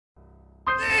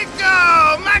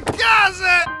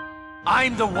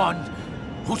I'm the one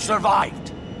who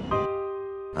survived.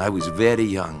 I was very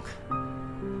young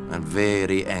and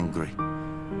very angry.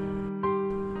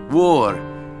 War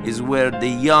is where the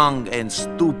young and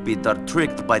stupid are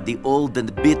tricked by the old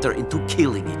and bitter into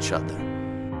killing each other.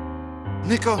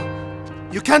 Niko,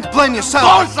 you can't blame yourself!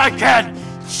 Of course I can!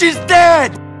 She's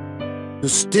dead! You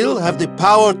still have the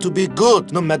power to be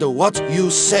good, no matter what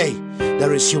you say.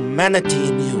 There is humanity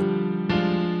in you.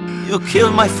 You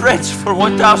killed my friends for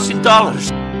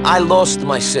 $1,000. I lost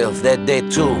myself that day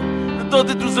too. I thought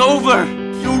it was over.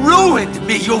 You ruined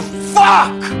me, you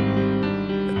fuck!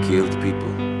 I killed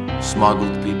people,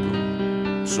 smuggled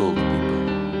people, sold people.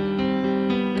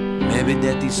 Maybe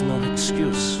that is no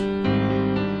excuse.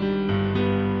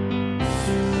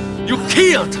 You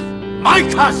killed my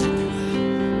cousin!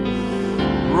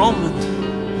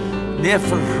 Roman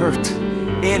never hurt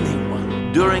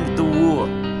anyone during the war.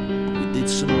 We did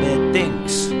some bad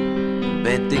things.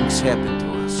 Bad things happened to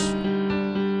us.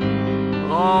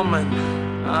 Roman,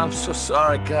 I'm so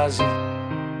sorry, cousin.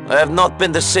 I have not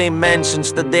been the same man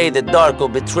since the day that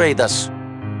Darko betrayed us.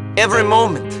 Every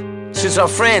moment, since our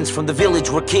friends from the village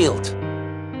were killed.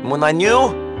 And when I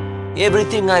knew,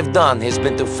 everything I've done has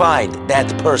been to find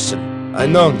that person. I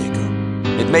know,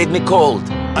 Niko. It made me cold.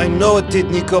 I know it did,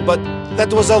 Niko, but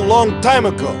that was a long time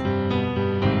ago.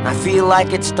 I feel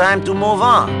like it's time to move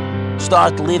on.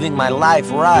 Start living my life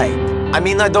right. I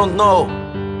mean, I don't know.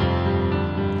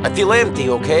 I feel empty,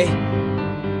 okay?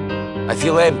 I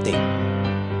feel empty.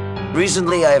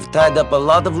 Recently, I have tied up a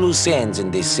lot of loose ends in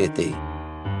this city.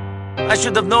 I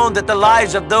should have known that the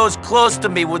lives of those close to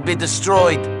me would be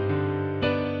destroyed.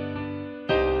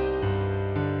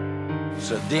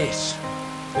 So this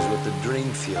is what the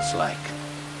dream feels like.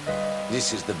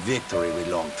 This is the victory we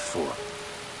longed for.